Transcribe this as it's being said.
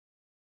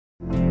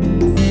Welcome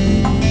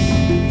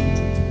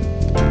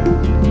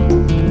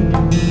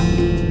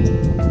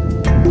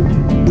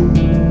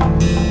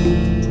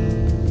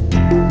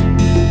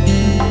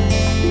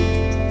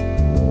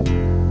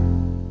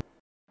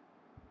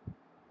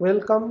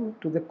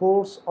to the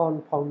course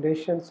on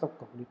Foundations of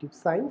Cognitive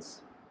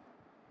Science.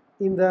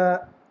 In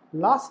the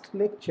last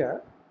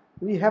lecture,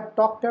 we have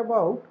talked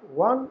about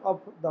one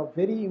of the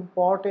very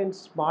important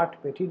smart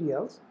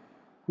materials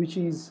which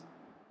is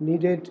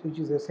needed, which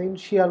is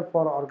essential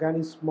for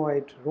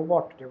organismoid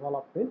robot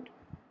development,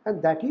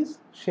 and that is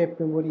shape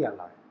memory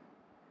alloy.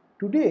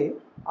 Today,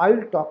 I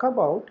will talk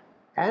about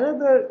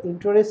another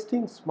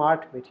interesting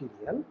smart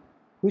material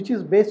which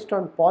is based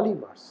on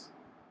polymers,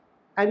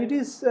 and it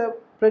is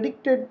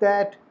predicted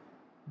that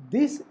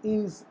this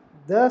is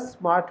the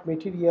smart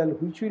material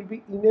which will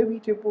be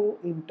inevitable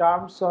in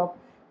terms of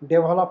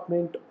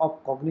development of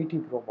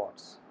cognitive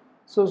robots.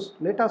 So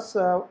let us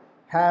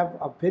have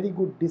a very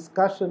good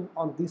discussion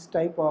on this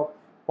type of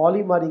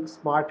polymeric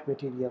smart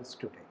materials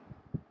today.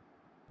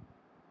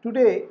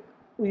 Today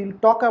we will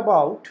talk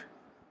about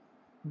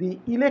the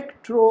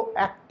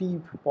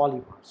electroactive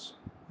polymers,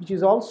 which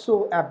is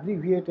also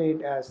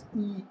abbreviated as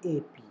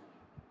EAP.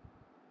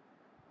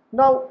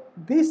 Now,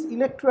 these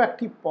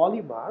electroactive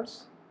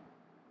polymers,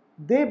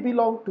 they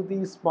belong to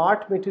the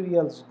smart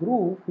materials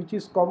group, which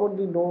is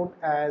commonly known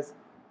as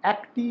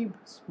active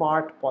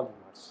smart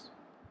polymers.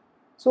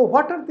 So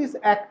what are these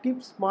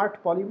active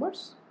smart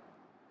polymers?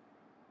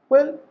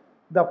 Well,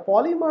 the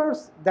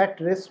polymers that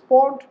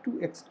respond to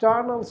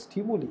external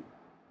stimuli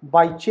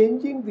by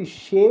changing the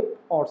shape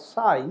or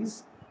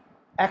size,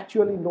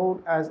 actually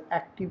known as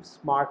active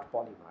smart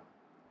polymer.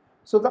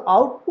 So the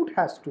output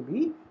has to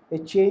be a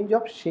change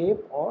of shape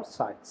or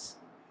size,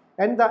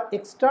 and the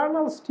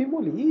external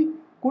stimuli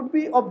could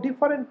be of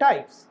different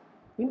types.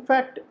 In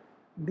fact,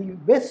 the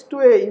best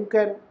way you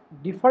can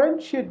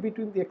differentiate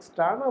between the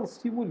external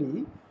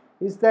stimuli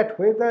is that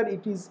whether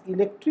it is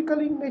electrical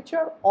in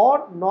nature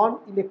or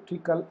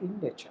non-electrical in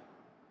nature.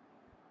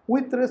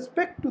 With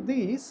respect to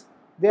these,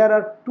 there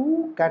are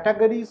two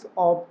categories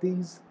of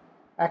these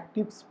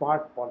active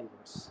smart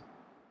polymers.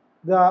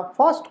 The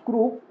first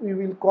group, we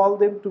will call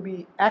them to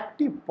be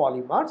active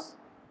polymers,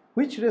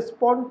 which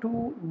respond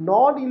to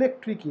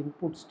non-electric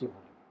input stimuli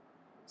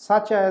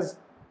such as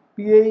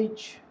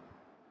pH,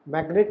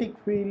 magnetic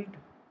field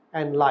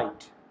and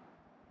light.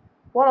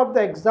 One of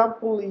the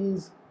example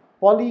is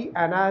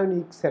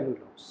polyanionic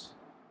cellulose.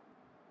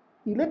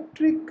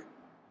 Electric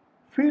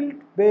field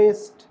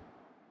based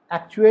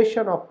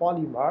actuation of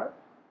polymer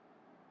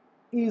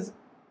is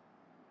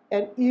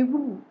an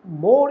even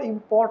more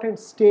important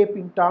step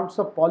in terms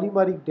of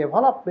polymeric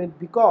development,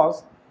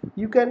 because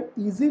you can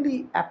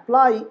easily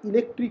apply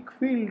electric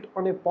field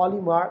on a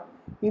polymer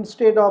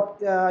instead of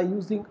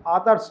using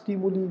other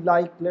stimuli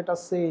like, let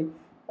us say,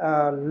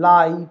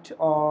 light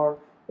or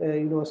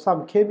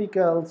some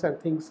chemicals and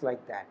things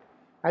like that.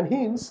 And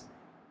hence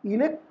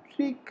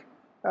electric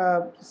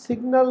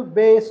signal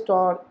based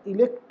or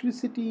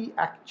electricity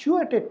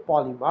actuated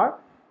polymer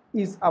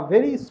is a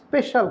very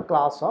special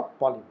class of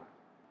polymer.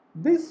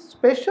 This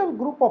special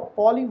group of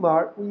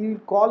polymer, we will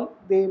call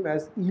them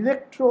as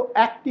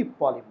electroactive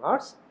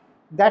polymers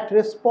that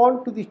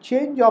respond to the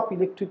change of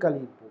electrical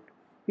input.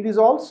 It is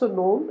also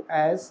known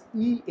as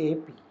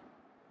EAP.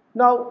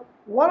 Now,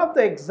 one of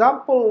the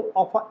example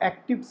of an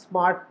active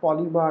smart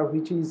polymer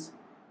which is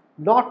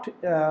not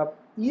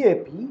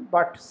EAP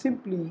but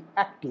simply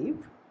active,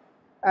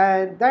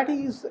 and that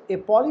is a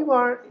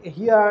polymer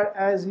here,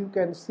 as you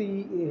can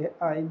see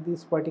in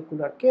this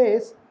particular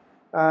case,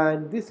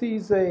 and this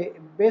is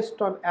based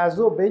on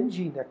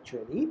azobenzene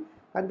actually,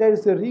 and there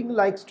is a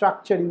ring-like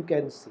structure you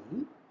can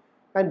see,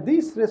 and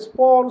this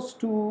responds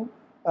to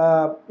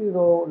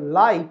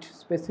light,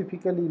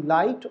 specifically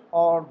light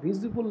or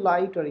visible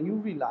light or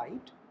UV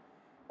light,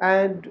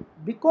 and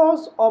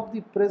because of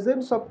the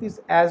presence of this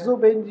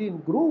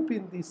azobenzene group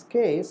in this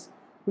case,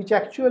 which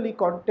actually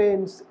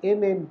contains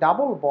NN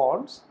double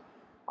bonds,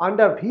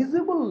 under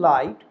visible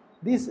light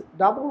these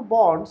double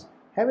bonds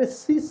have a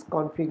cis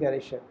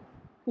configuration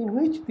in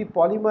which the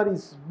polymer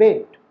is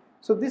bent.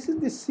 So this is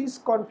the cis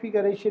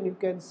configuration. You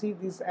can see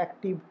these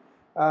active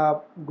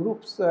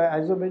groups,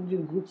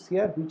 azobenzene groups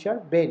here, which are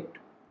bent.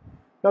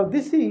 Now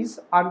this is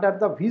under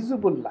the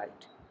visible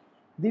light.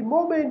 The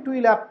moment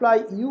we will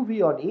apply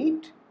UV on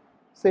it,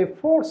 say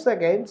 4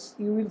 seconds,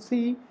 you will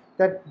see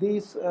that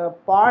this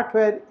part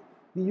where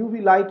the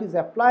UV light is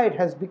applied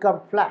has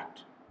become flat.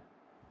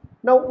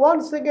 Now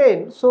once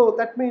again, so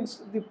that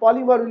means the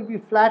polymer will be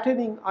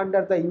flattening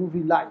under the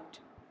UV light.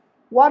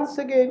 Once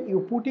again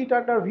you put it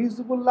under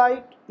visible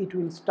light, it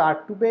will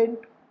start to bend,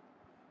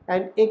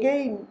 and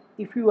again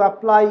if you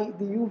apply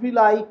the UV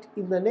light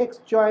in the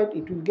next joint,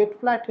 it will get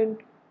flattened,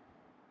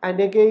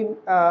 and again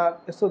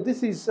so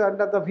this is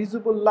under the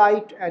visible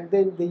light, and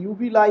then the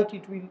UV light,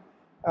 it will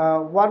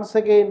once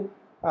again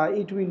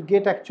it will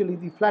get actually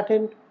the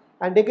flattened,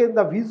 and again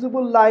the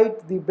visible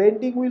light, the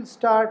bending will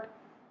start.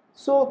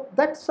 So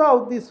that's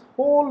how this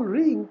whole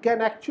ring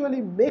can actually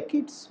make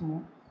its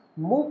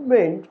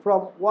movement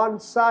from one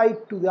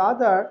side to the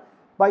other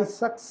by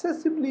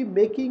successively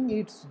making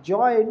its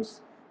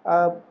joints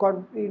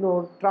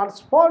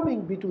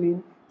transforming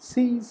between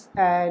cis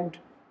and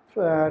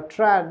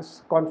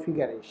trans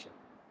configuration.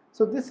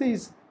 So this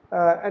is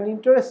an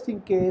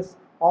interesting case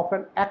of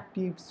an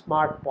active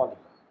smart polymer.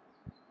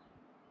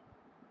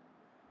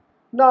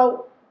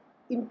 Now,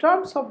 in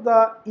terms of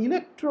the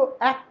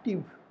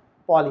electroactive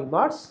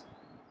polymers,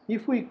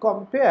 if we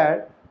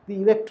compare the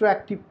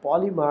electroactive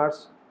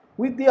polymers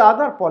with the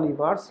other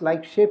polymers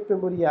like shape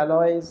memory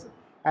alloys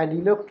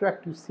and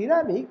electroactive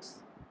ceramics,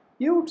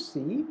 you would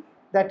see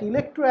that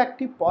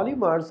electroactive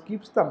polymers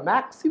gives the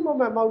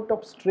maximum amount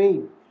of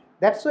strain.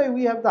 That's why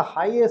we have the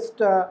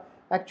highest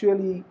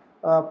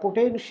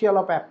potential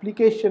of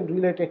application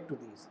related to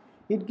this.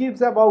 It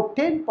gives about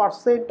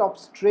 10% of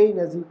strain,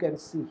 as you can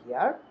see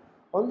here.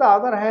 On the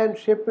other hand,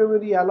 shape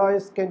memory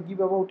alloys can give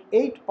about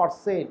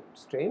 8%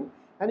 strain,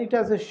 and it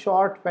has a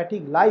short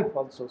fatigue life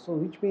also, so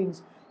which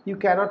means you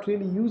cannot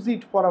really use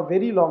it for a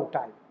very long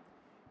time.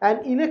 And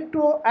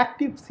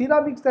electroactive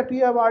ceramics that we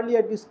have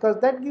earlier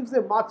discussed, that gives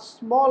a much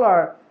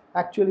smaller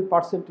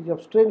percentage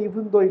of strain,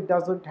 even though it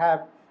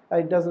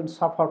doesn't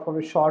suffer from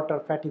a shorter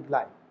fatigue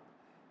life.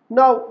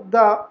 Now,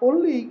 the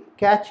only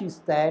catch is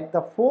that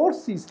the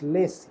force is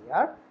less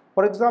here.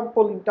 For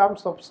example, in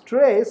terms of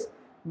stress,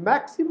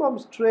 maximum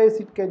stress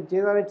it can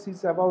generate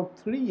is about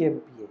 3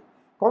 MPa.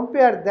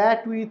 Compare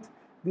that with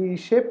the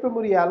shape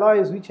memory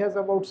alloys, which has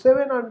about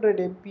 700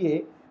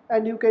 MPa,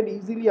 and you can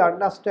easily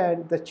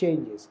understand the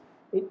changes.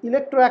 In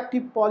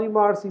electroactive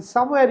polymers is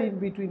somewhere in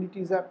between, it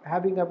is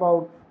having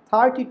about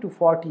 30 to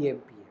 40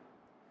 MPa.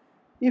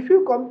 If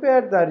you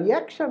compare the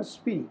reaction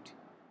speed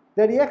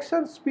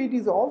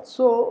is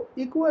also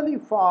equally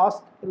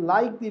fast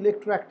like the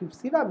electroactive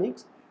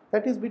ceramics,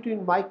 that is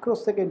between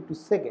microsecond to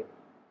second.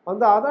 On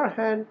the other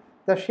hand,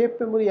 the shape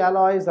memory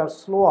alloys are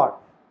slower.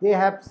 They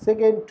have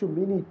second to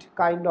minute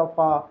kind of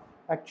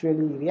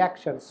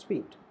reaction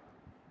speed.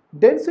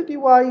 Density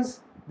wise,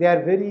 they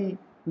are very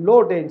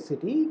low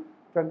density,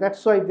 and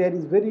that's why there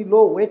is very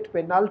low weight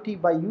penalty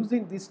by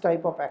using this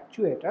type of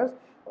actuators.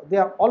 They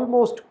are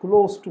almost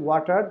close to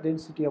water,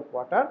 density of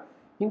water.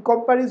 In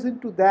comparison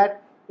to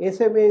that,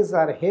 SMAs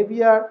are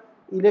heavier,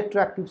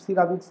 electroactive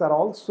ceramics are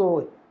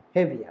also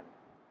heavier.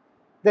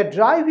 The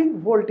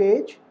driving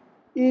voltage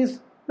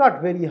is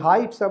not very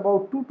high, it's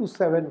about 2 to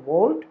 7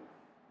 volt,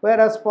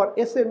 whereas for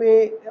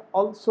SMA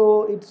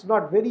also it's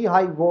not very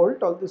high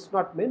volt, although it's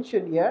not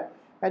mentioned here.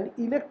 And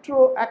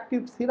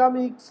electroactive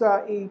ceramics,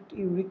 it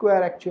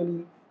require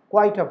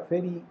quite a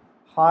very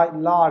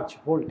large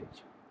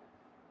voltage.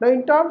 Now,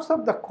 in terms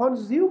of the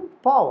consumed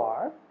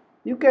power,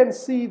 you can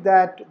see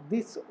that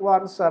these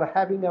ones are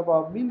having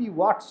about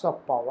milliwatts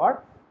of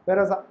power,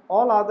 whereas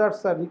all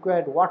others are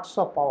required watts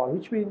of power,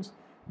 which means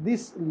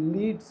this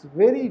leads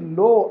very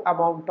low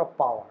amount of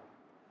power.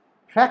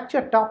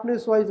 Fracture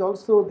toughness wise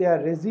also they are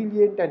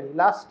resilient and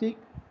elastic.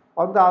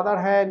 On the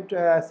other hand,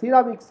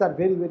 ceramics are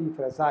very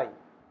fragile.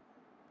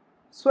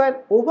 So an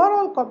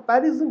overall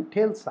comparison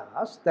tells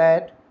us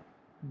that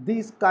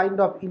these kind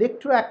of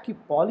electroactive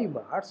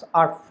polymers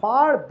are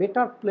far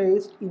better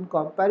placed in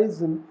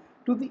comparison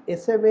to the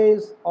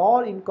SMAs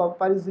or in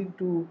comparison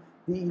to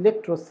the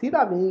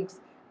electroceramics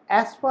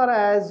as far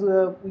as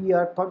we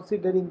are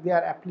considering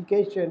their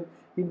application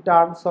in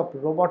terms of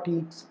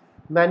robotics,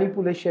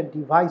 manipulation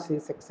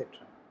devices, etc.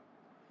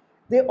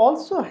 They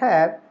also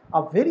have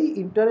a very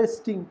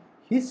interesting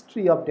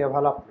history of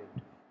development.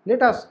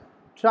 Let us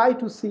try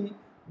to see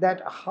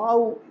that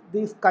how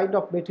these kind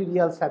of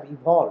materials have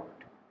evolved.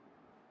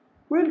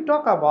 We will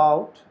talk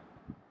about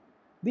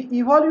the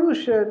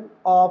evolution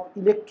of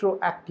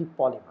electroactive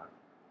polymer.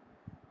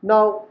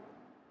 Now,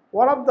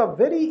 one of the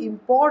very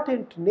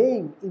important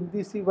name in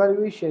this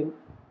evaluation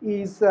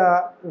is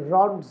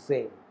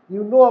Rontgen.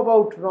 You know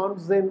about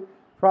Rontgen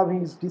from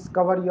his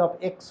discovery of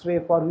X-ray,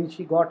 for which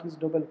he got his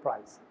Nobel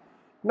Prize.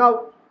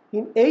 Now,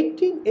 in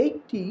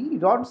 1880,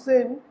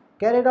 Rontgen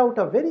carried out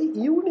a very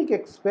unique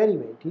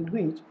experiment in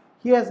which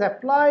he has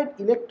applied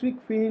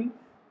electric field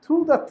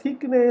through the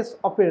thickness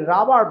of a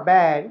rubber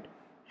band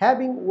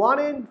having one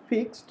end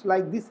fixed,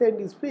 like this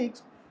end is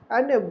fixed,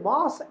 and a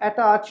mass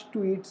attached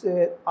to its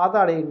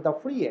other end, the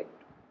free end.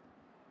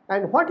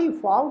 And what he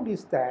found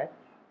is that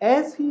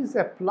as he is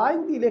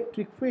applying the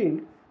electric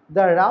field,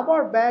 the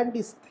rubber band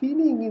is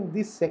thinning in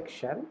this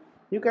section.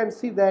 You can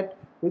see that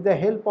with the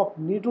help of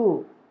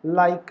needle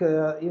like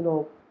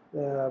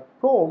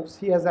probes,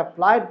 he has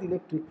applied the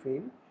electric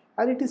field,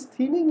 and it is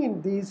thinning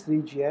in this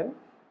region.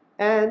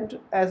 And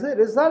as a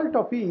result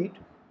of it,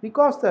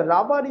 because the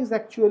rubber is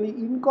actually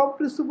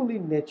incompressible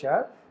in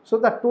nature, so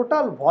the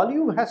total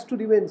volume has to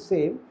remain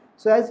same.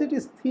 So as it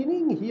is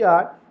thinning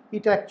here,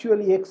 it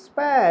actually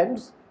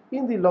expands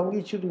in the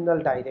longitudinal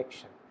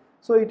direction.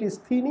 So it is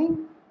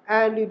thinning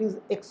and it is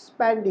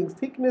expanding,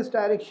 thickness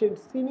direction is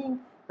thinning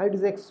and it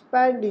is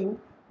expanding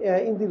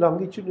in the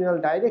longitudinal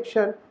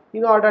direction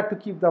in order to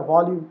keep the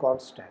volume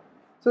constant.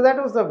 So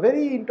that was a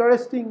very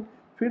interesting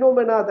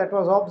phenomena that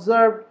was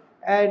observed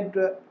and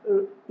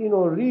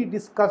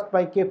rediscussed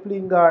by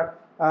Keplinger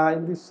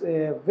in this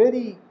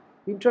very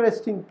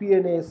interesting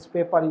PNAS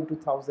paper in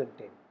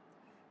 2010.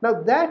 Now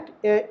that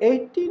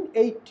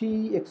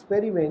 1880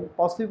 experiment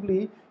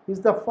possibly is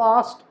the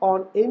first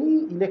on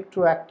any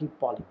electroactive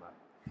polymer.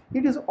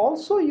 It is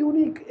also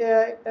unique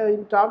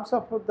in terms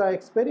of the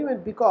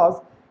experiment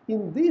because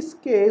in this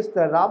case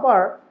the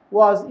rubber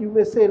was, you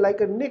may say,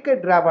 like a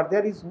naked rubber.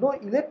 There is no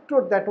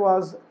electrode that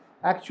was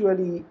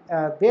actually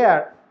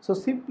there. So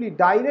simply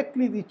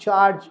directly the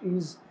charge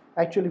is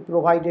actually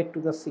provided to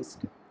the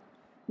system.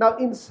 Now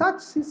in such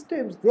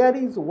systems there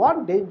is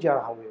one danger,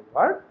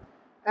 however,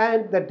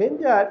 and the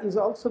danger is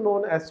also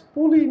known as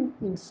pulling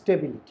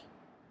instability.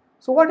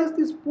 So what is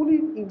this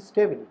pulling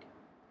instability?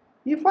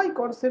 If I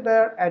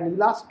consider an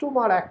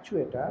elastomer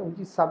actuator which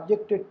is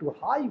subjected to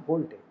high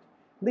voltage,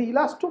 the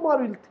elastomer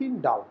will thin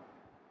down.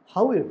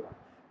 However,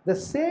 the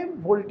same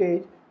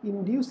voltage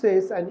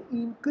induces an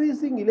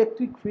increasing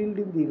electric field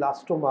in the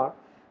elastomer,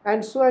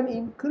 and so an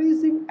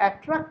increasing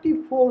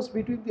attractive force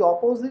between the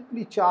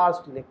oppositely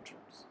charged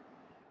electrodes.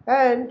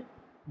 And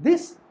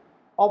this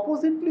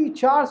oppositely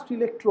charged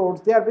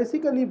electrodes, they are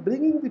basically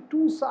bringing the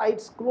two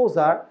sides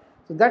closer.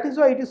 So that is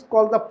why it is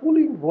called the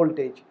pulling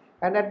voltage.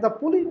 And at the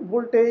pulling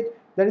voltage,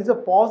 there is a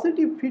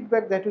positive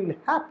feedback that will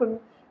happen,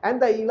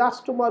 and the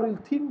elastomer will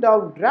thin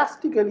down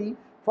drastically.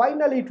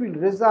 Finally, it will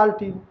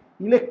result in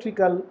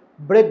electrical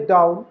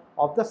breakdown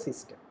of the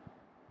system.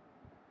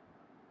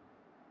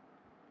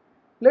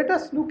 Let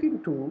us look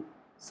into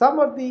some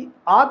of the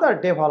other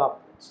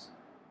developments.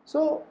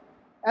 So,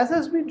 as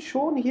has been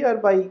shown here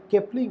by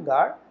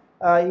Keplinger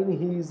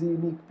in his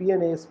unique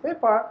PNAS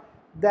paper,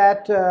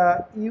 that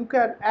you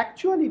can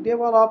actually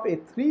develop a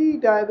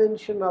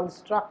three-dimensional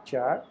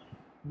structure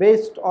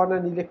based on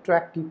an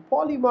electroactive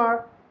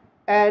polymer,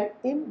 and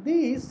in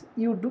this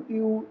you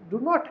do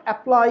not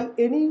apply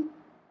any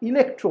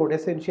electrode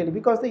essentially,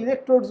 because the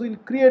electrodes will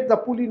create the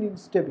pulling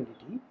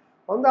instability.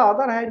 On the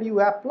other hand, you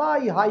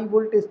apply high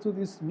voltage to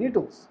these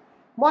needles,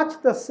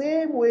 much the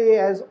same way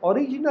as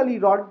originally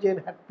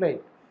Röntgen had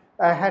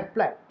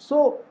planned.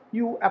 So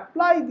you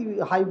apply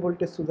the high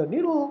voltage to the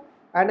needle,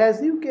 and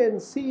as you can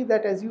see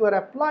that as you are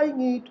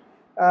applying it,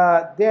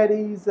 there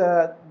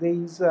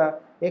is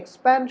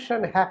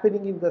expansion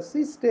happening in the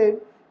system,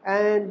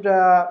 and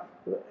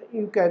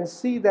you can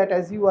see that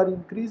as you are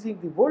increasing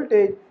the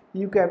voltage,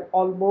 you can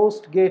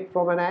almost get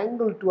from an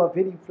angle to a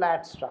very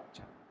flat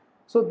structure.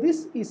 So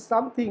this is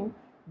something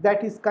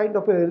that is kind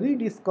of a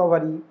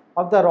rediscovery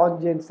of the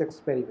Röntgen's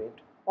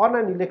experiment on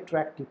an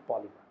electroactive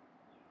polymer.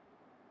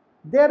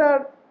 There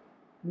are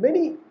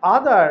many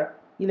other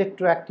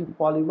electroactive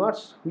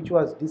polymers which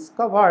was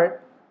discovered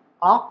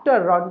after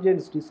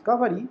Röntgen's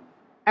discovery,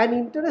 and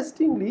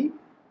interestingly,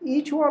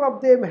 each one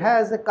of them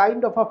has a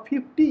kind of a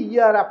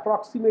 50-year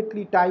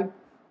approximately time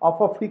of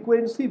a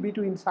frequency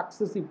between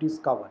successive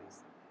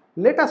discoveries.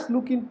 Let us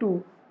look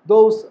into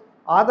those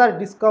other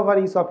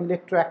discoveries of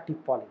electroactive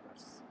polymers.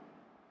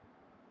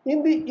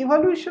 In the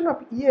evolution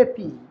of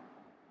EAP,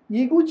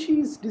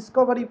 Iguchi's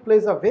discovery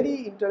plays a very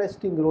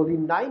interesting role.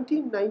 In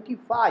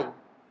 1995,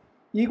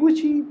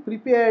 Iguchi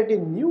prepared a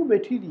new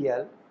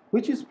material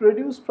which is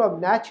produced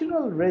from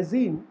natural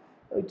resin.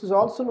 It is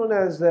also known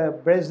as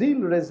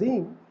Brazil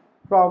resin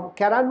from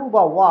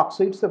Carnaúba wax.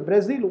 So it's a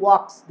Brazil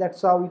wax,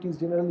 that's how it is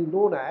generally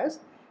known as,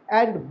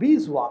 and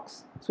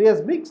beeswax. So he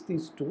has mixed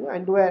these two,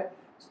 and where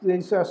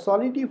these are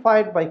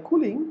solidified by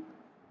cooling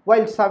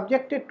while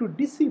subjected to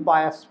DC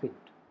bias field.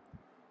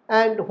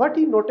 And what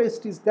he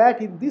noticed is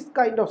that in this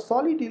kind of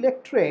solid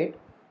electrode,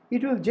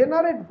 it will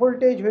generate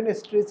voltage when a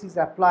stress is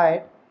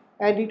applied,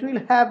 and it will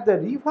have the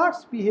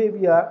reverse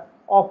behavior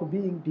of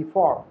being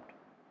deformed.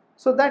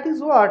 So that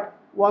is what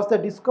was the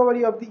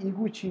discovery of the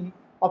Iguchi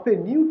of a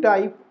new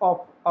type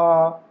of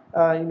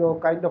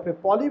kind of a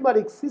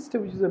polymeric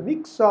system, which is a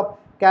mix of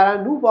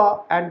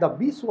Carnaúba and the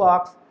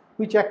beeswax,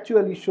 which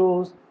actually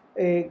shows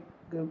a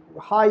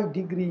high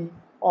degree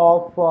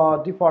of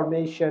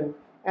deformation,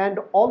 and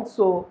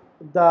also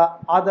the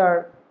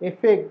other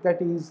effect,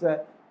 that is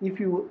if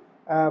you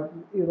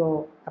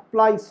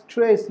apply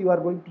stress, you are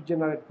going to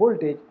generate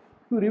voltage.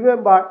 If you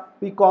remember,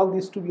 we call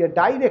this to be a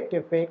direct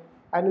effect,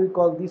 and we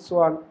call this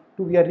one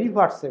to be a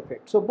reverse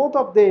effect. So both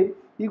of them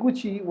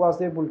Iguchi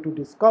was able to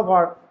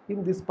discover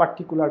in this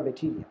particular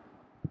material.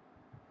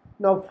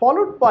 Now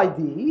followed by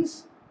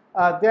these,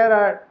 there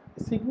are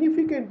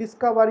significant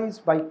discoveries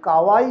by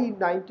Kawai in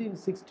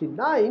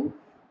 1969,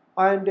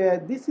 and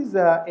this is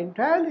an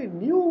entirely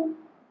new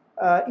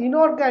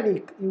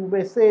inorganic, you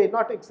may say,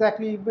 not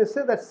exactly, you may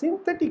say that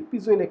synthetic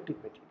piezoelectric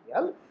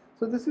material.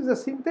 So this is a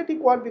synthetic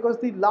one because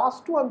the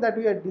last one that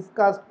we had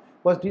discussed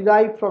was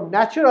derived from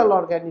natural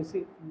organic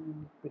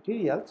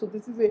material. So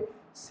this is a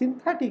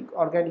synthetic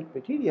organic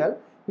material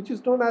which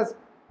is known as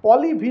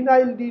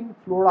polyvinylidene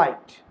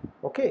fluoride.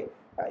 Okay,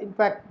 in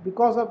fact,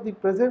 because of the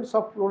presence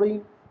of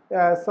fluorine,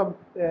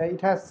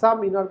 it has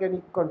some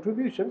inorganic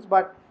contributions,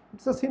 but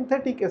it's a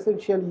synthetic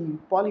essentially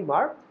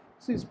polymer.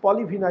 So it's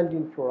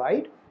polyvinylidene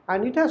fluoride,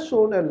 and it has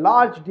shown a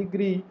large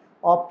degree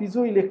of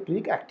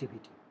piezoelectric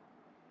activity.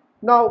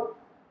 Now,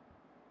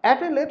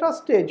 at a later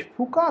stage,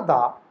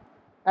 Fukada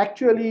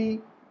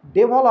actually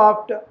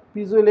developed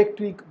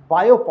piezoelectric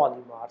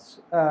biopolymers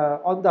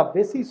on the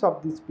basis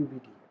of this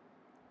PVD.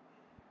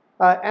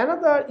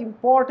 Another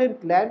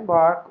important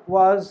landmark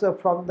was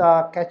from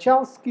the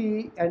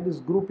Kachalsky and his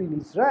group in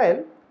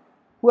Israel,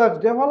 who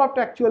have developed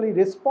actually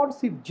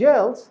responsive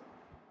gels,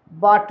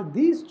 but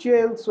these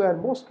gels were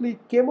mostly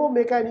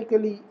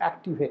chemomechanically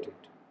activated.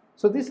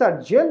 So these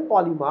are gel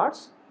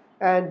polymers,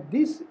 and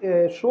this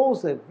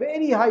shows a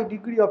very high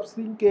degree of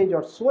shrinkage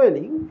or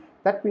swelling.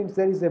 That means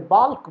there is a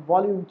bulk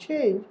volume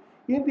change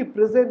in the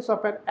presence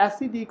of an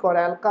acidic or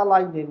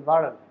alkaline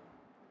environment.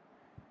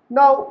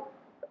 Now,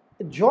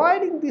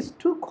 joining these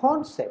two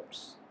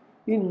concepts,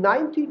 in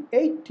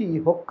 1980,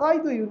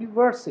 Hokkaido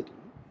University,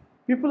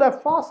 people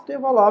have first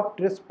developed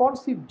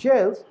responsive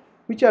gels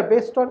which are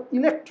based on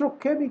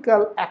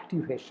electrochemical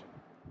activation.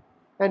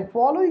 And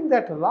following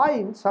that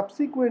line,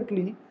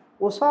 subsequently,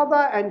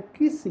 Osada and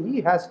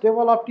Kisi has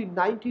developed in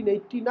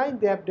 1989,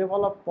 they have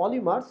developed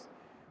polymers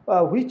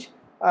which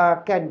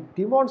can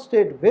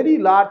demonstrate very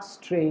large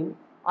strain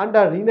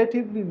under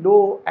relatively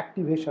low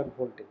activation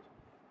voltage,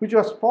 which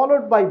was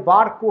followed by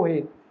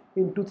Bar-Cohen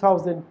in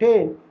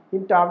 2010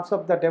 in terms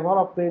of the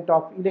development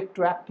of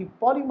electroactive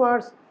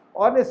polymers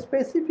on a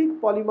specific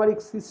polymeric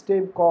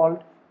system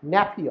called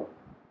Napion.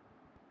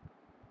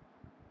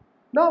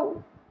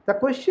 Now, the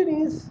question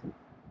is,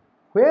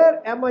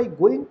 where am I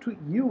going to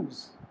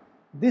use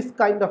this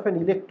kind of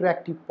an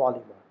electroactive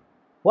polymer?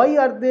 Why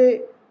I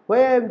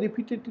am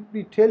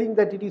repeatedly telling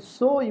that it is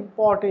so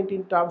important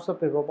in terms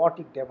of a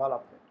robotic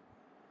development?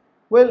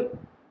 Well,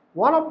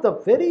 one of the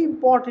very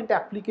important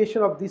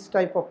application of this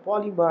type of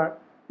polymer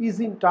is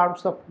in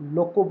terms of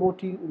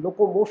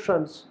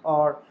locomotions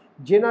or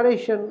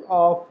generation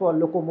of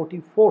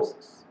locomotive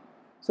forces.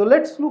 So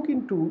let's look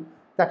into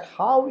that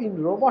how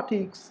in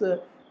robotics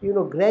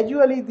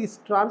gradually this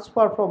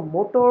transfer from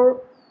motor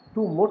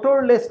to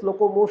motorless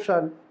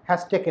locomotion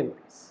has taken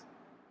place.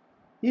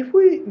 If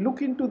we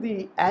look into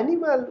the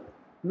animal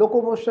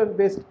locomotion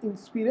based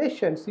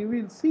inspirations, you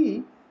will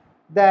see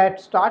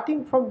that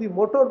starting from the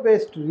motor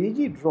based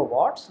rigid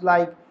robots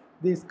like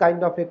this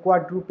kind of a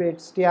quadruped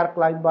stair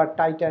climber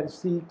Titan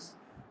 6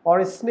 or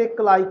a snake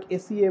like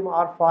SEM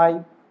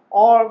R5,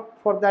 or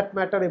for that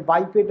matter a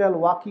bipedal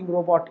walking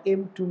robot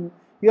M2,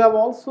 you have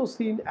also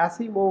seen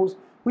Asimovs,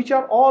 which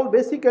are all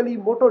basically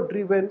motor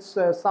driven.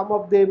 Some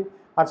of them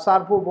are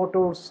servo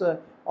motors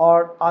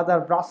or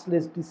other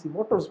brushless DC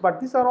motors,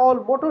 but these are all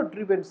motor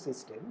driven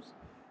systems.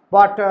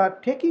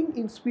 But taking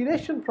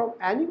inspiration from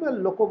animal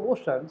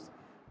locomotions,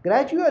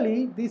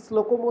 gradually these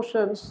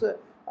locomotions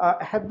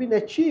have been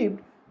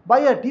achieved by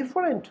a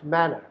different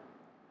manner.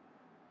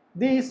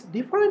 This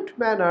different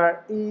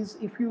manner is,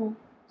 if you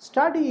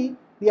study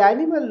the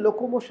animal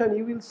locomotion,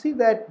 you will see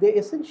that they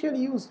essentially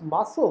use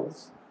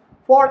muscles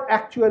for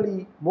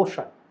actually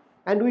motion,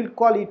 and we'll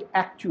call it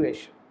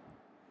actuation.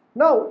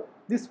 Now,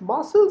 these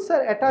muscles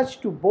are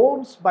attached to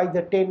bones by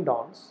the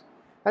tendons,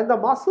 and the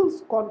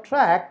muscles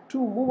contract to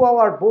move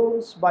our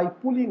bones by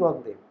pulling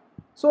on them.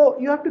 So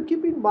you have to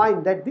keep in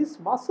mind that these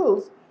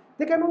muscles,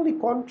 they can only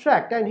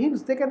contract, and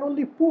hence they can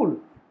only pull,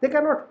 they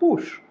cannot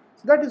push.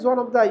 So that is one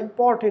of the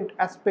important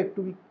aspects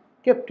to be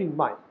kept in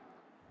mind.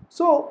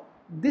 So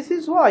this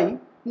is why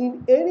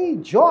in any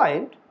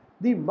joint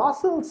the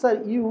muscles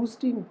are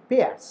used in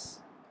pairs.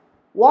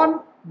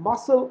 One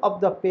muscle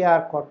of the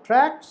pair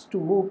contracts to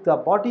move the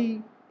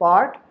body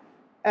part,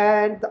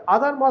 and the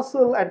other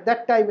muscle at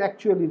that time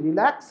actually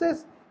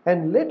relaxes,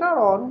 and later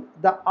on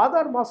the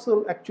other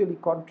muscle actually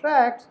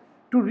contracts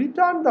to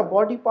return the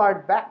body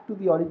part back to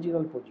the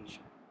original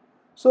position.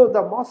 So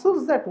the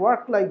muscles that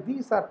work like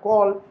these are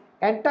called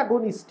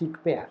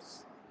antagonistic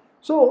pairs.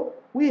 So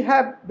we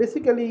have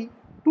basically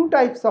two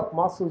types of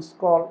muscles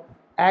called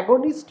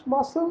agonist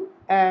muscle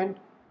and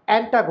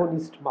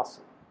antagonist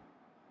muscle.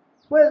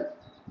 Well,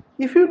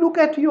 if you look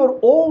at your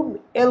own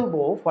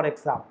elbow, for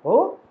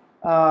example,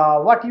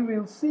 what you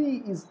will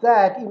see is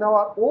that in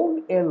our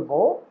own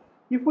elbow,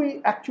 if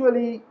we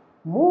actually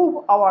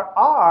move our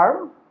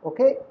arm,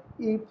 okay,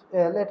 if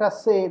let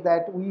us say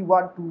that we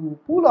want to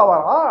pull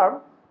our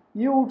arm,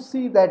 you would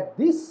see that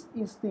this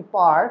is the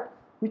part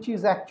which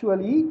is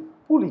actually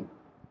pulling.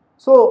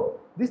 So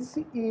this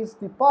is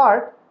the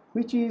part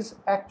which is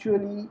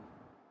actually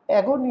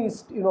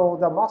agonist,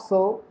 the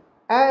muscle,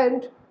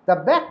 and the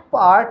back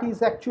part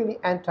is actually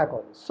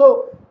antagonist.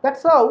 So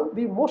that's how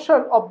the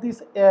motion of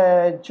this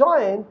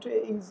joint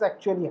is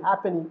actually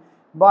happening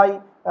by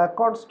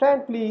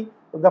constantly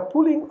the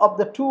pulling of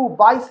the two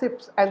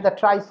biceps and the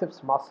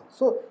triceps muscles.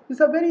 So it's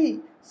a very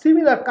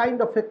similar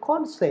kind of a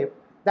concept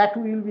that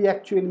we will be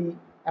actually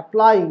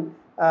applying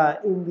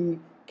in the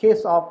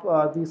case of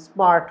the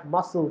smart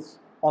muscles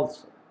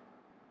also.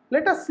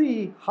 Let us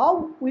see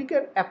how we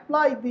can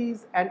apply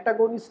these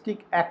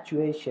antagonistic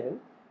actuation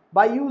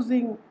by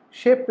using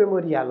shape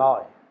memory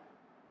alloy.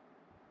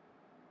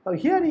 Now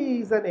here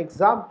is an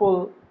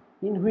example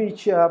in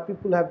which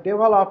people have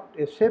developed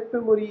a shape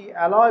memory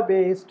alloy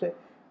based,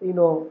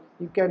 you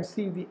can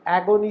see the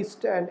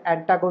agonist and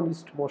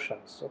antagonist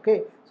motions.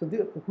 Okay, so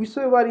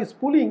whichever is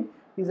pulling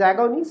is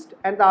agonist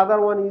and the other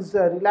one is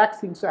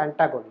relaxing, so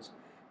antagonist.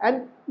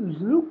 And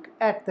look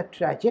at the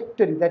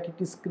trajectory that it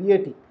is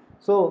creating.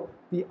 So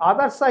the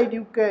other side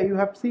you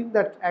have seen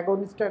that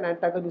agonist and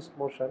antagonist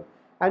motion,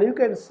 and you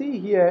can see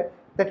here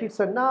that it's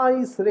a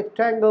nice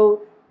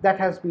rectangle that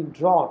has been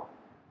drawn.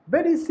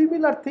 Very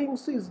similar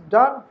things is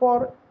done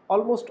for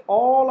almost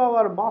all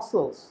our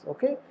muscles,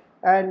 okay,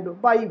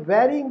 and by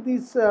varying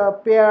these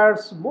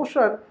pairs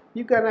motion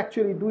you can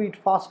actually do it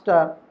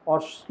faster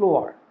or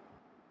slower.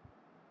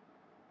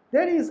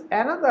 There is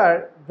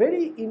another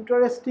very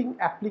interesting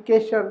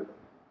application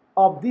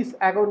of this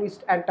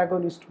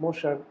agonist-antagonist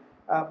motion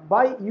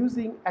by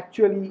using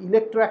actually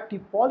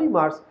electroactive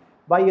polymers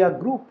by a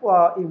group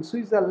in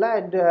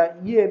Switzerland,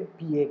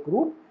 EAPA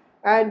group,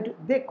 and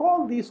they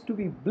call this to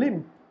be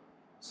blimp.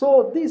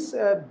 So this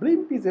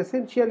blimp is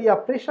essentially a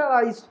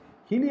pressurized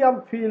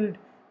helium-filled,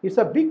 it's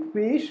a big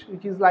fish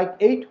which is like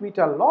 8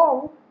 meters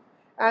long,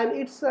 and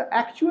it's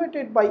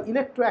actuated by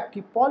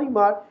electroactive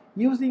polymer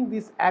using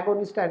this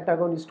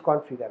agonist-antagonist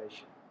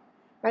configuration.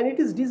 And it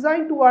is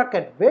designed to work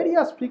at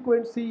various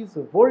frequencies,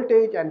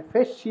 voltage and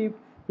phase shift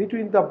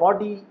between the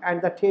body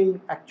and the tail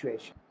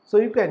actuation. So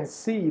you can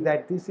see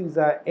that this is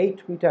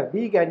 8 meters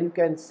big, and you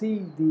can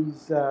see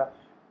these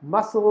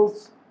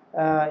muscles,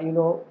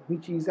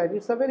 which is, and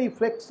it's a very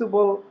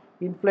flexible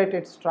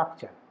inflated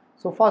structure.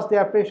 So first they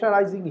are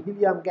pressurizing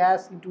helium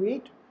gas into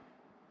it,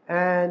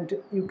 and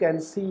you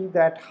can see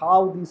that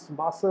how these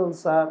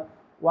muscles are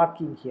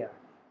working here.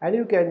 And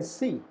you can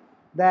see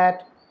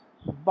that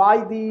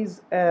by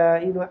these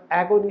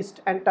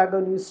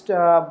agonist-antagonist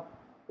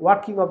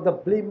working of the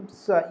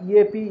blimps,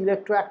 EAP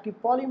electroactive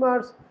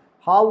polymers,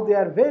 how they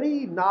are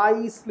very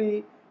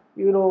nicely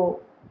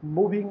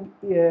moving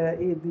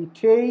the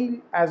tail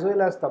as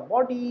well as the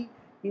body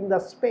in the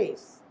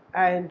space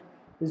and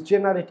is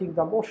generating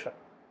the motion.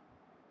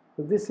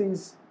 So this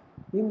is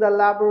in the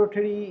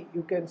laboratory.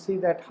 You can see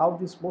that how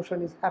this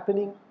motion is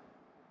happening.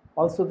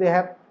 Also they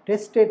have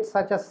tested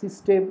such a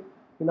system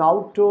in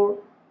outdoor.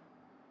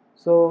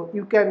 So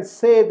you can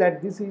say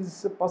that this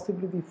is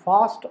possibly the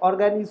first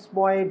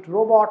organismoid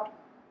robot,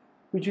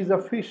 which is a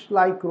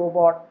fish-like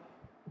robot,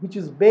 which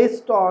is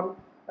based on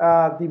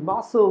the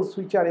muscles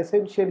which are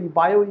essentially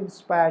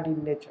bio-inspired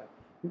in nature.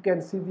 You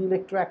can see the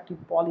electroactive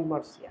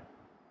polymers here.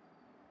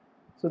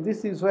 So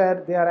this is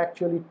where they are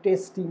actually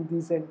testing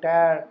this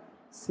entire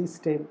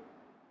system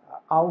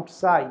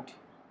outside,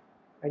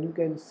 and you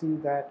can see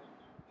that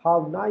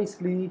how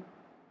nicely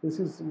this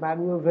is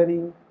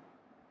maneuvering,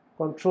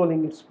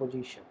 controlling its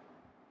position.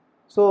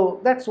 So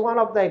that's one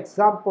of the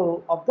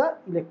example of the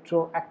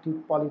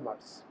electroactive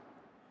polymers.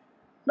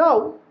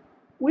 Now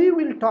we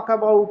will talk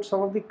about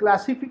some of the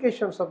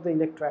classifications of the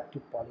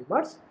electroactive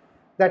polymers,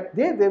 that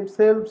they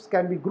themselves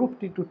can be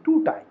grouped into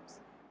two types: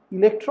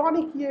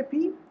 electronic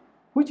EAP,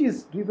 which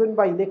is driven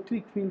by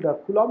electric field or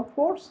Coulomb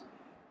force,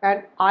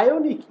 and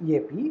ionic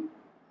EAP,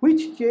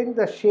 which change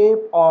the shape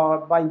or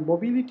by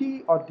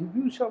mobility or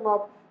diffusion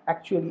of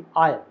actually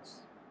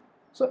ions.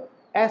 So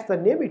as the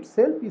name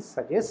itself is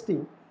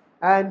suggesting,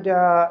 and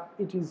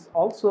it is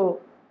also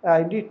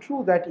indeed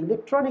true that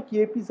electronic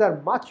EAPs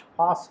are much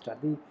faster,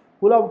 the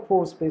Coulomb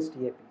force based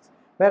EAPs,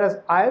 whereas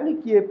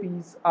ionic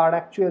EAPs are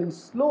actually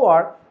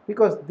slower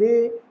because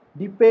they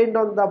depend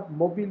on the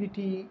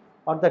mobility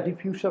or the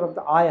diffusion of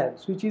the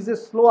ions, which is a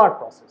slower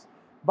process.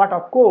 But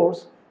of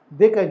course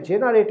they can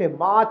generate a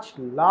much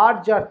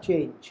larger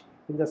change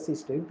in the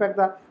system. In fact,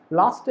 the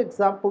last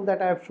example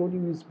that I have shown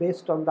you is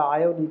based on the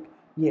ionic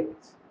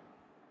EAPs.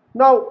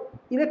 Now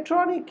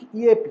electronic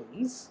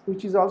EAPs,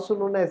 which is also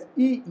known as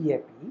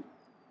EAP,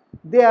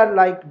 they are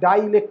like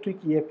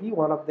dielectric EAP,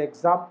 one of the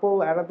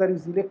example. Another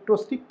is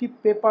electrostick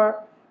tip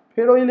paper,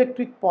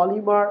 ferroelectric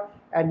polymer,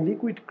 and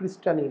liquid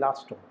crystal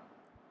elastomer.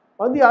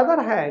 On the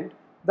other hand,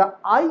 the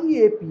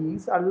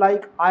IEAPs are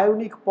like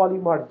ionic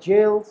polymer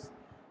gels,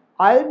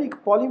 ionic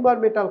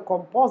polymer metal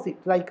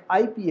composite like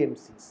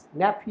IPMCs,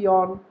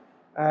 Nafion,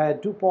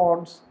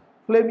 DuPonts,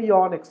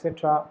 Flamion,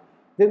 etc.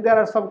 Then there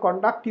are some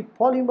conductive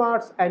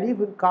polymers and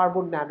even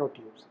carbon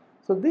nanotubes.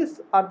 So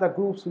these are the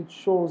groups which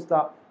shows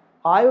the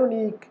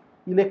ionic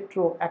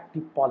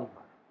electroactive polymer.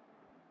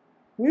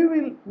 We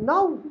will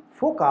now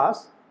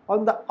focus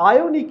on the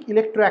ionic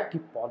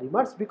electroactive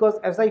polymers, because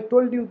as I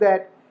told you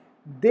that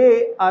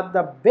they are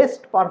the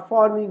best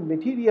performing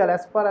material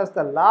as far as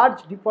the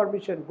large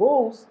deformation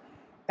goes,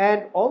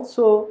 and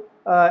also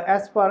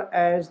as far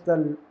as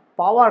the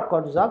power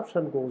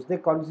consumption goes. They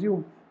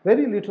consume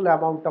very little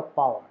amount of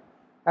power,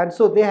 and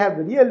so they have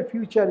real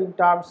future in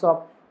terms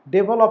of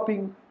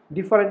developing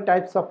different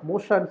types of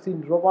motions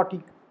in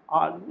robotic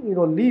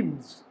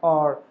limbs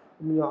or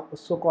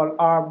so-called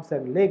arms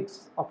and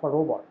legs of a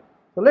robot.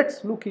 So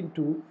let's look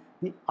into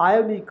the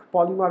ionic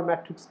polymer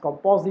matrix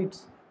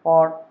composites,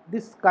 or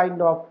this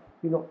kind of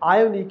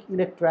ionic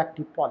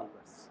electroactive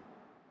polymers.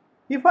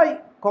 If I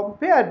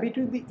compare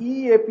between the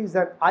EAPs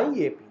and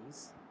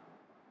IEAPs,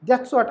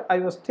 that's what I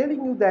was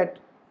telling you, that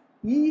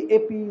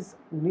EAPs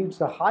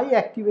needs a high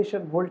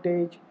activation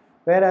voltage,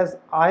 whereas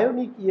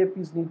ionic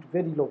EAPs need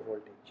very low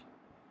voltage.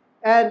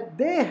 and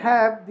they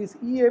have, these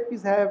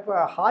EAPs have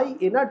a high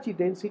energy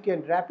density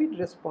and rapid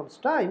response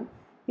time.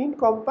 In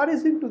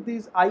comparison to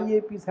these,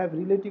 IAPs have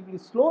relatively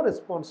slow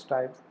response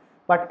times,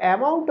 but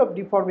amount of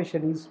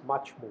deformation is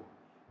much more,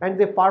 and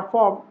they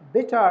perform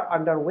better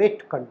under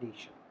wet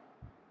condition.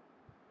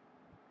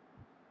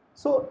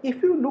 So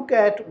if you look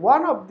at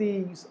one of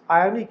these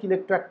ionic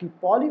electroactive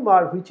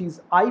polymer, which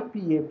is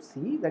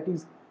IPMC, that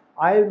is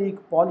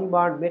ionic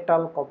polymer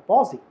metal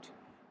composite,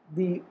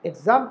 the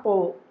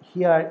example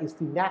here is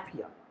the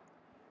naphthalene.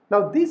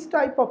 Now this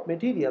type of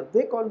material,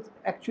 they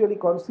actually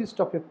consist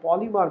of a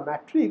polymer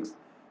matrix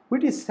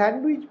which is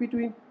sandwiched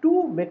between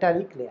two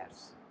metallic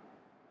layers.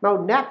 Now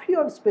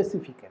naphthalene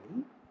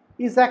specifically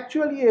is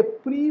actually a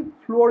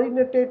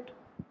pre-fluorinated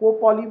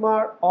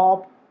copolymer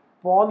of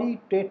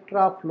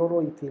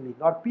polytetrafluoroethylene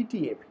or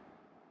PTFE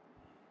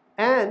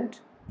and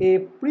a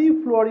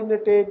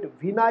pre-fluorinated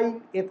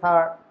vinyl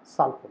ether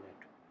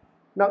sulfonate.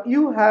 Now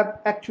you have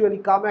actually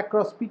come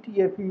across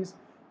PTFEs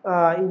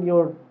in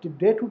your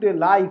day-to-day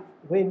life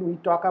when we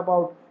talk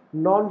about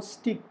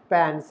non-stick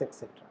pans,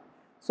 etc.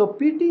 So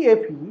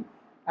PTFE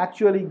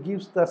actually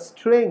gives the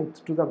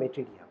strength to the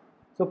material.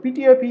 So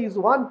PTFE is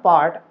one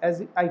part,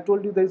 as I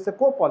told you, there is a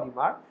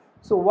copolymer.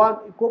 So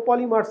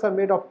copolymers are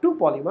made of two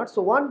polymers.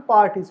 So one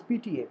part is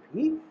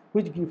PTFE,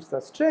 which gives the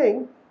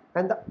strength,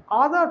 and the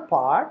other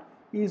part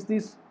is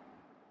this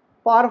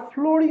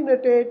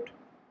perfluorinated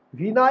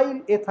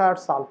vinyl ether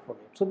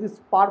sulfonate. So this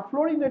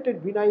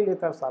perfluorinated vinyl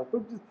ether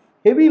sulfonate is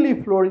heavily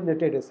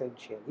fluorinated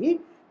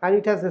essentially, and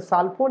it has a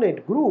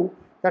sulfonate group.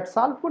 That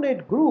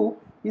sulfonate group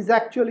is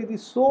actually the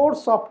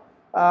source of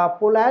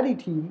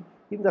polarity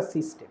in the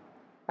system.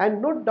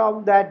 And note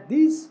down that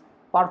these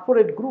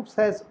perforate groups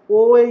has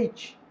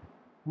OH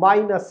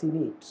minus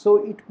in it. So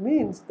it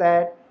means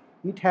that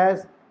it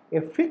has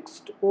a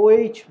fixed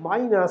OH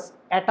minus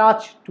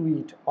attached to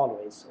it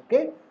always.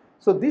 Okay.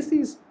 So this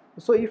is,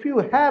 so if you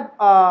have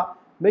a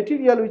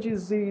material which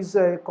is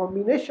a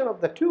combination of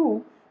the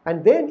two,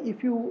 and then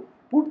if you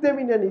put them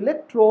in an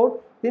electrode,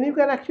 then you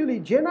can actually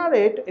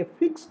generate a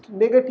fixed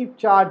negative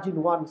charge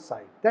in one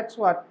side. That's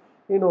what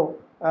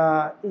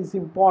is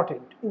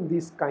important in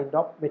this kind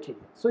of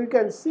material. So you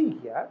can see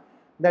here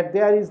that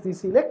there is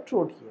this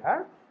electrode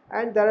here,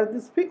 and there are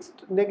these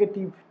fixed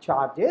negative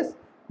charges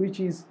which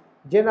is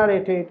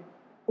generated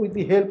with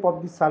the help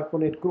of the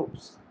sulfonate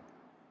groups.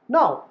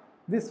 Now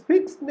these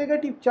fixed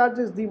negative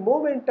charges, the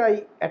moment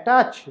I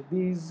attach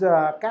these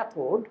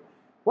cathode,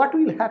 what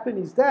will happen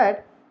is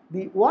that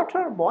the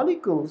water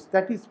molecules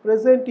that is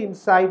present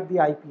inside the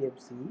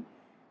IPMC,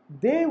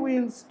 they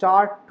will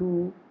start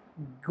to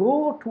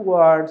go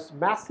towards,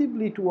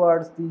 massively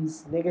towards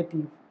these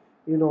negative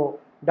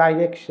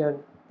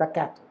direction, the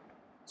cathode.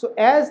 So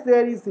as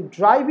there is the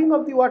driving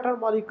of the water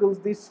molecules,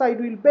 this side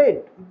will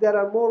bend. If there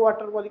are more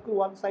water molecules,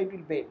 one side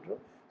will bend.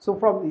 So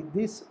from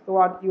this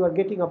one you are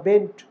getting a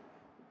bent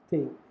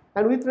thing.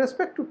 And with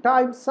respect to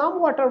time, some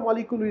water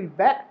molecule will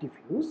back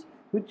diffuse,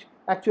 which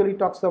actually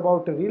talks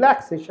about a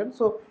relaxation.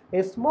 So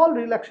a small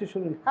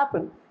relaxation will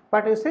happen,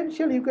 but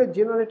essentially you can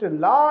generate a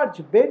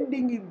large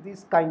bending in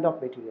this kind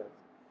of materials.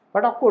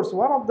 But of course,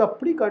 one of the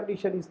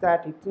preconditions is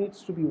that it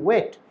needs to be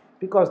wet,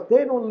 because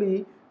then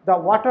only the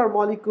water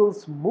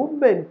molecules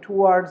movement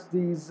towards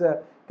these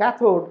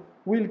cathode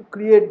will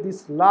create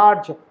this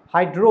large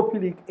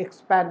hydrophilic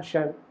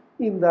expansion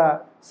in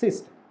the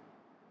system.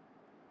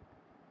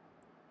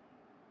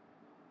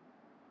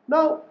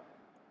 Now,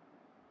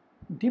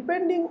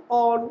 depending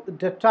on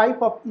the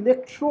type of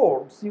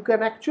electrodes, you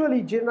can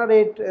actually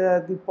generate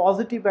the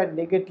positive and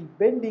negative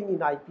bending in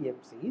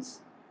IPMCs.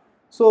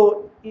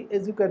 So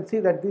as you can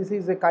see that this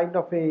is a kind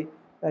of a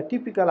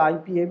typical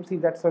IPMC.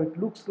 That's how it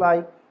looks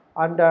like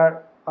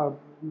under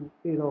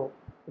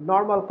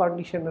normal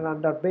condition and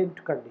under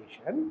bent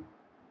condition,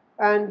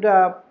 and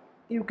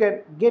you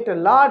can get a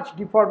large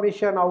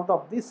deformation out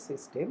of this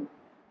system,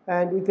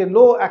 and with a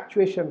low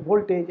actuation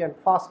voltage and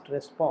fast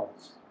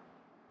response.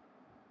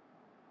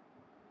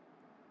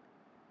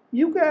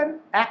 You can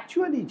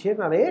actually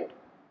generate,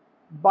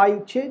 by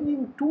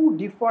changing two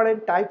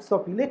different types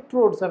of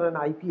electrodes on an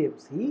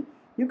IPMC,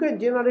 you can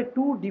generate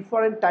two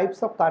different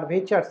types of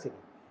curvatures in it.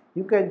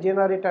 You can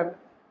generate an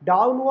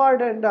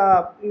downward and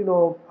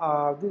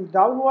this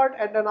downward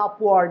and an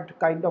upward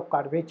kind of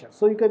curvature.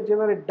 So you can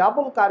generate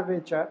double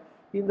curvature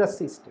in the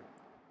system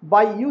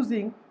by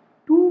using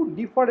two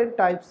different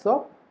types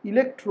of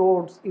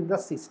electrodes in the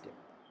system.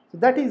 So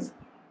that is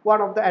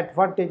one of the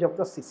advantage of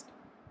the system.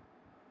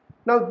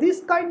 Now this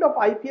kind of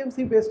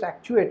IPMC based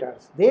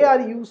actuators, they are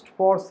used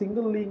for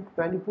single link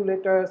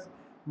manipulators,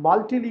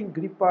 multi-link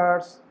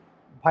grippers,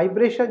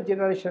 vibration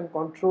generation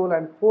control,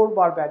 and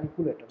 4-bar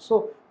manipulators.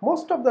 So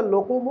most of the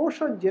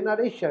locomotion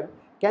generation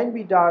can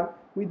be done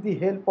with the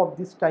help of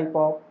this type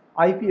of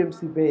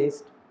IPMC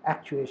based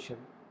actuation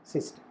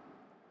system.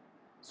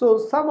 So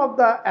some of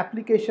the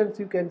applications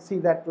you can see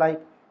that, like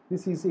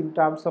this is in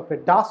terms of a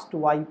dust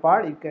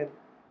wiper. You can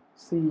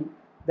see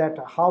that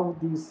how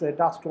this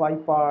dust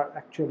wiper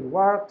actually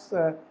works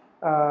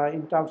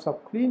in terms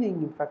of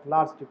cleaning, in fact,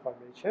 large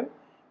deformation.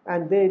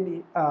 And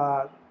then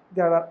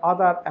there are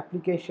other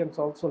applications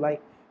also,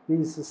 like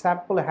this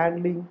sample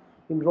handling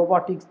in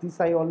robotics. This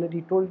I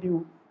already told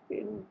you,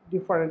 in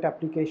different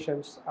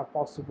applications are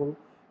possible,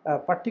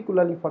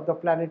 particularly for the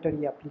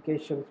planetary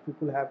applications.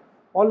 People have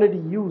already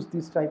used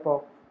this type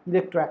of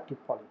electroactive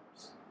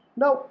polymers.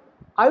 Now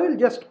I will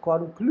just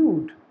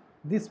conclude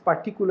this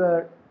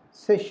particular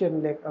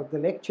session of the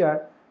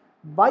lecture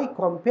by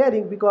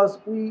comparing, because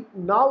we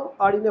now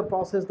are in a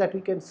process that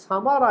we can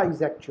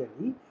summarize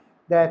actually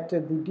that the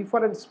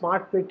different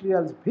smart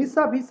materials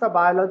vis-a-vis a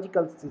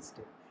biological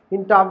system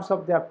in terms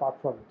of their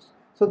performance.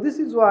 So this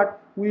is what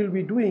we will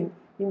be doing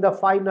in the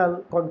final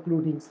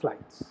concluding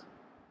slides.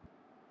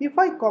 If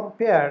I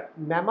compare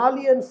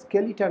mammalian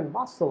skeleton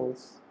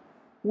muscles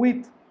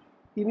with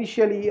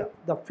initially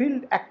the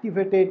field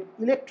activated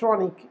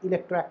electronic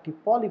electroactive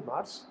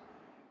polymers,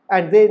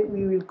 and then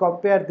we will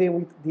compare them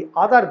with the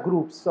other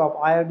groups of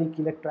ionic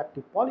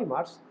electroactive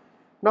polymers.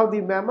 Now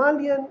the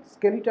mammalian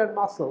skeletal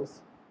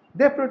muscles,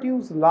 they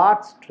produce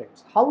large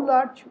strengths. How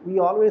large? We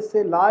always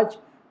say large.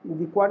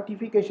 The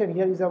quantification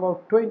here is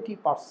about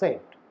 20%.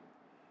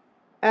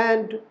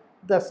 And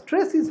the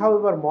stress is,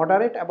 however,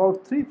 moderate,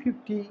 about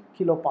 350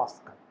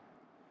 kilopascal.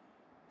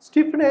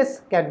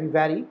 Stiffness can be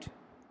varied,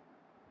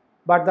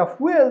 but the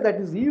fuel that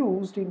is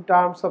used in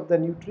terms of the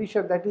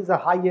nutrition, that is a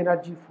high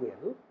energy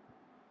fuel.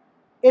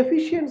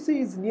 Efficiency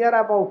is near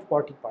about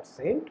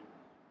 40%,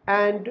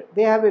 and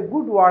they have a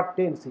good work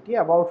density,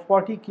 about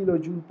 40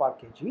 kilojoule per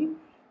kg,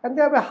 and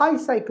they have a high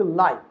cycle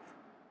life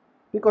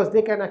because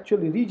they can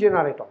actually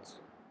regenerate also.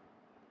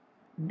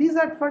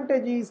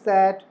 Disadvantage is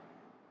that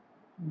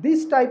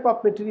this type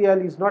of material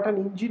is not an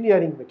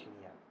engineering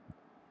material,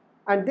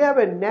 and they have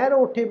a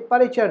narrow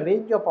temperature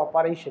range of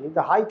operation. In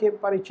the high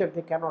temperature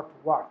they cannot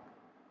work,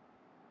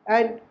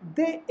 and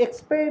they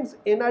expend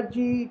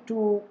energy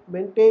to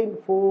maintain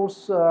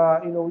force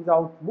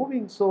without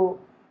moving. So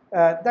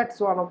that's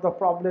one of the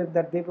problems,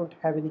 that they don't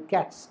have any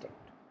catch state.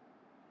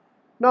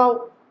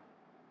 Now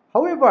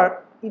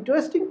however,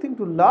 interesting thing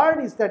to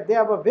learn is that they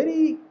have a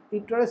very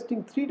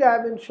interesting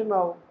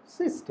three-dimensional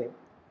system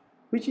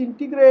which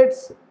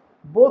integrates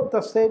both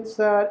the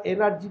sensor,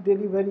 energy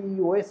delivery,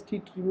 waste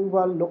heat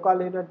removal,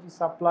 local energy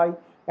supply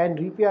and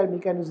repair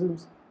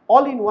mechanisms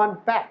all in one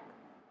pack.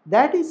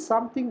 That is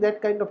something,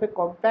 that kind of a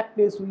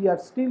compactness we are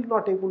still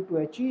not able to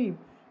achieve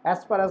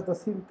as far as the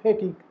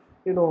synthetic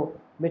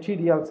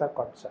materials are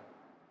concerned.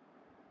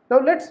 Now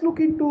let's look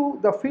into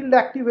the field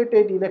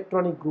activated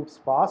electronic groups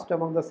first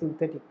among the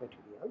synthetic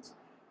materials.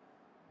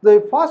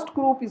 The first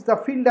group is the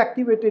field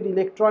activated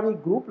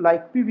electronic group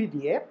like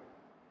PVDA,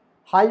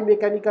 high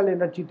mechanical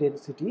energy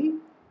density,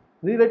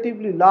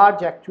 relatively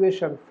large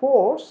actuation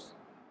force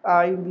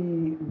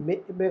in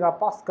the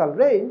megapascal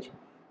range,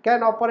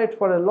 can operate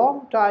for a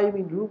long time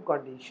in room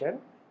condition,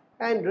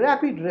 and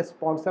rapid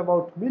response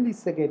about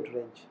millisecond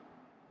range,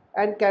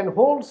 and can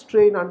hold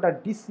strain under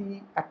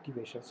DC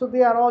activation. So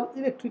they are all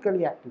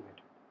electrically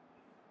activated.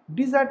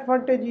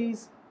 Disadvantage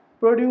is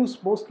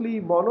produce mostly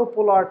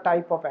monopolar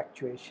type of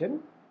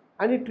actuation,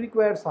 and it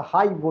requires a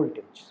high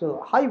voltage.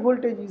 So high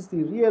voltage is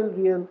the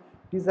real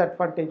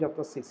disadvantage of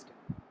the system.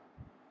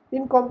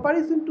 In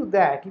comparison to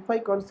that, if I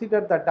consider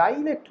the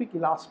dielectric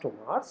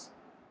elastomers,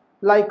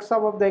 like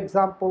some of the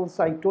examples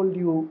I told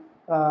you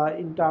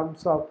in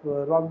terms of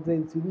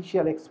Ronsen's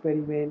initial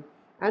experiment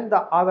and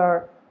the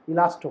other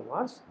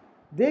elastomers,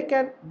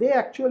 they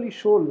actually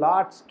show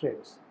large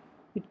strengths.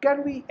 It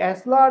can be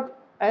as large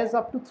as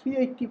up to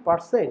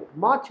 380%,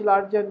 much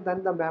larger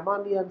than the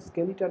mammalian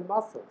skeletal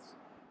muscles.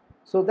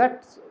 So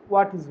that's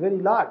what is very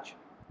large.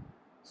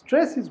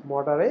 Stress is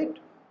moderate,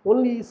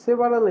 only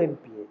several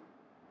MPa,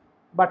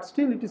 but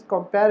still it is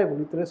comparable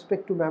with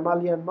respect to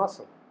mammalian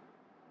muscle.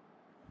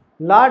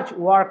 Large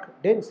work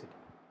density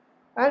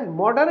and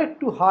moderate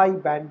to high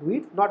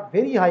bandwidth, not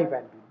very high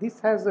bandwidth. This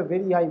has a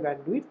very high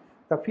bandwidth,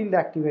 the field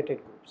activated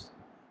groups.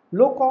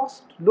 Low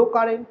cost, low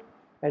current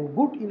and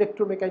good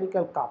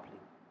electromechanical coupling.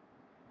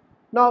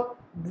 Now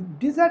the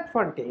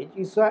disadvantage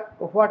is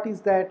what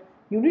is that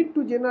you need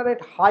to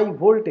generate high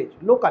voltage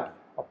locally,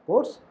 of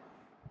course,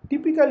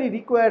 typically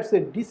requires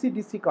a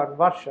DC-DC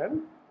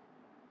conversion,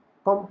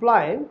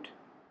 compliant,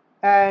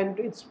 and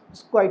it's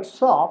quite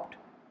soft.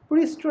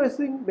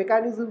 Pre-stressing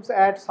mechanisms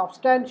add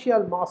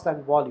substantial mass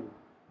and volume,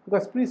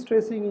 because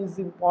pre-stressing is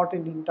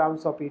important in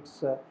terms of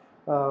its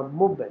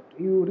movement.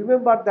 You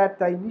remember that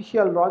the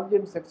initial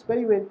Ronsen's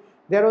experiment,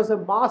 there was a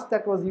mass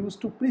that was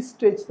used to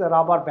pre-stretch the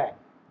rubber band.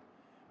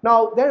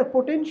 Now there is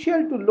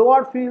potential to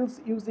lower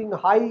fields using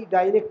high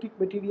dielectric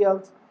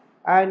materials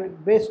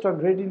and based on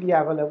readily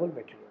available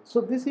materials.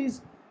 So this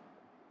is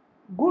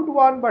good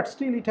one, but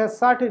still it has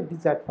certain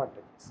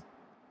disadvantages.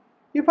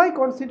 If I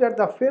consider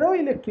the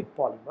ferroelectric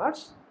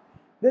polymers,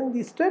 then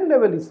the strain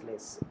level is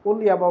less,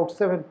 only about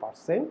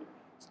 7%.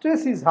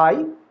 Stress is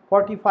high,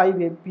 45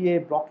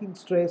 MPa blocking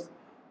stress,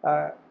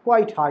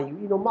 quite high,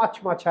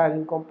 much higher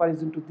in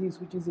comparison to this,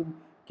 which is in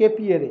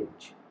kPa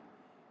range.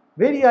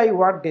 Very high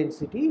work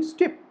density,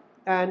 stiff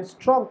and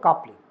strong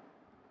coupling.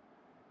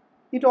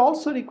 It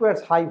also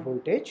requires high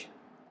voltage.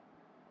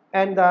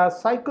 and the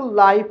cycle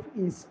life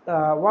is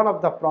one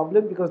of the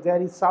problem because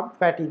there is some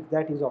fatigue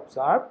that is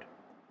observed,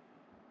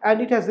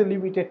 and it has a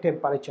limited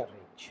temperature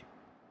range.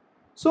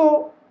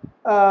 So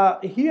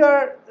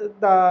here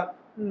the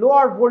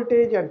lower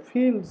voltage and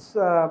fields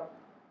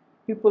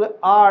people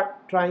are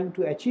trying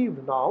to achieve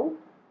now,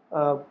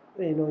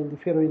 in the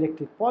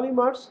ferroelectric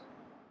polymers,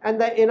 and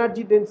the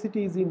energy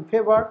density is in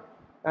favor,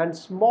 and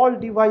small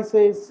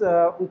devices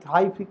with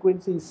high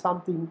frequency is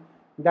something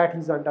that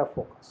is under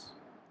focus.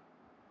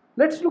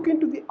 Let's look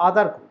into the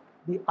other group,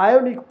 the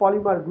ionic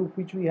polymer group,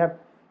 which we have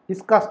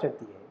discussed at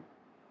the end.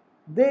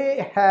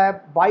 They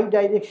have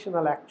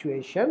bidirectional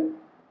actuation,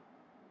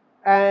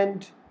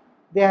 and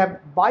they have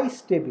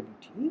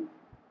bistability,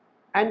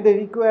 and they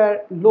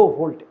require low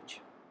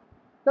voltage.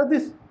 Now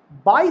this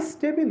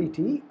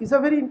bistability is a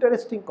very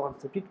interesting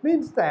concept. It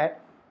means that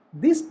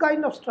this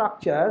kind of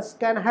structures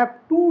can have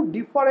two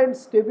different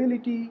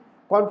stability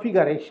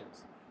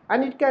configurations,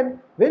 and it can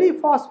very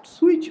fast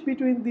switch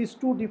between these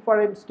two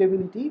different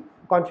stability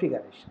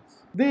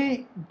configurations.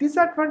 The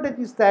disadvantage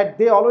is that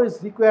they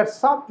always require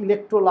some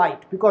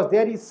electrolyte because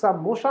there is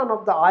some motion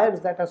of the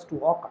ions that has to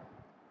occur.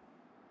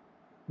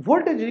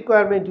 Voltage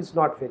requirement is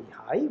not very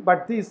high,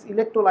 but this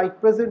electrolyte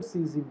presence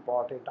is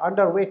important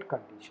under wet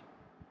condition.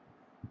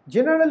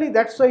 Generally,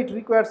 that's why it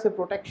requires a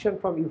protection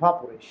from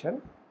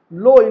evaporation,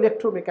 low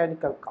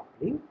electromechanical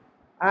coupling,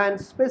 and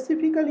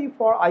specifically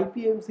for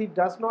IPMC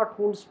does not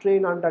hold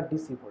strain under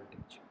DC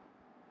voltage.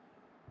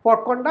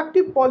 For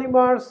conductive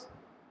polymers,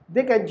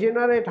 they can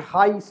generate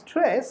high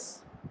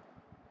stress,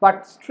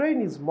 but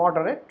strain is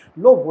moderate,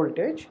 low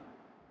voltage,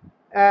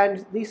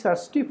 and these are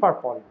stiffer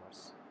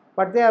polymers.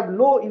 But they have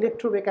low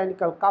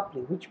electromechanical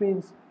coupling, which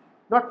means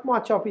not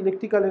much of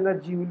electrical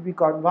energy will be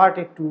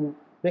converted to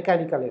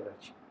mechanical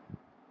energy.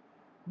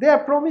 They are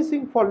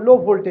promising for low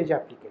voltage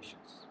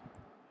applications.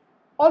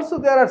 Also,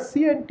 there are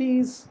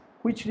CNTs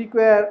which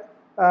require,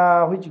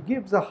 which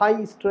gives a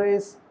high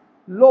stress,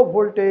 low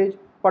voltage,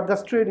 but the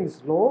strain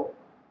is low,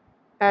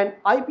 and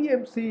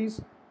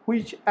IPMCs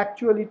which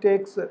actually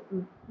takes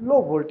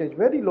low voltage,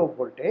 very low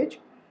voltage,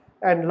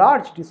 and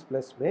large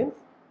displacement,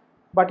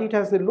 but it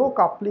has a low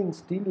coupling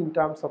still in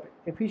terms of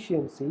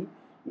efficiency,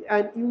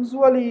 and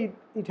usually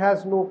it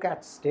has no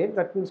catch state,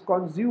 that means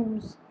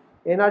consumes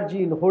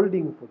energy in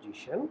holding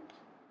position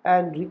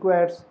and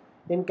requires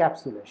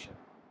encapsulation.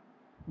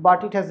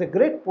 But it has a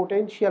great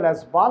potential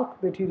as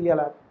bulk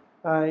material,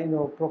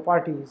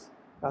 properties.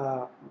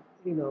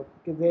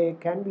 They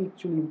can be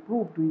actually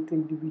improved with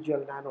individual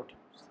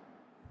nanotubes.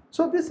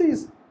 So this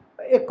is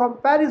a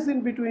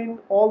comparison between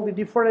all the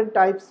different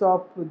types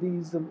of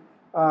these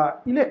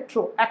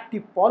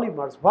electroactive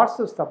polymers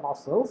versus the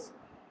muscles.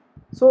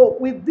 So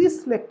with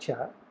this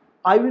lecture,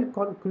 I will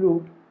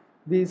conclude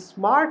the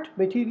smart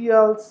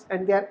materials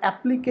and their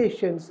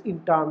applications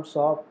in terms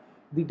of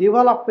the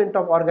development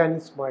of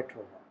organoid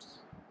robots.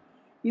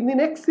 In the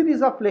next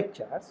series of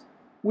lectures,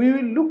 we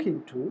will look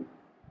into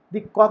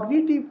the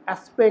cognitive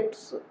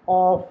aspects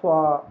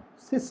of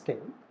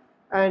system,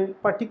 and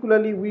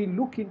particularly we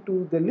look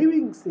into the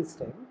living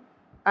system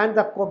and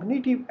the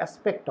cognitive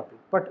aspect of it.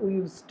 But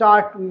we will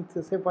start with,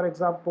 say for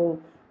example,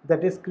 the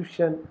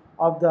description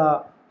of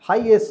the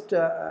highest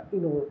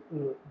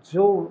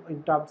zone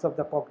in terms of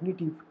the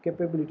cognitive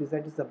capabilities,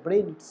 that is the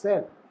brain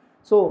itself.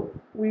 So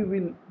we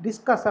will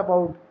discuss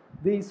about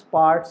these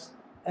parts,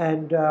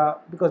 and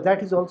because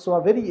that is also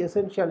a very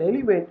essential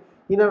element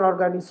in an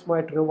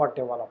organoid robot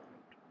development.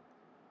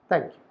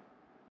 Thank you.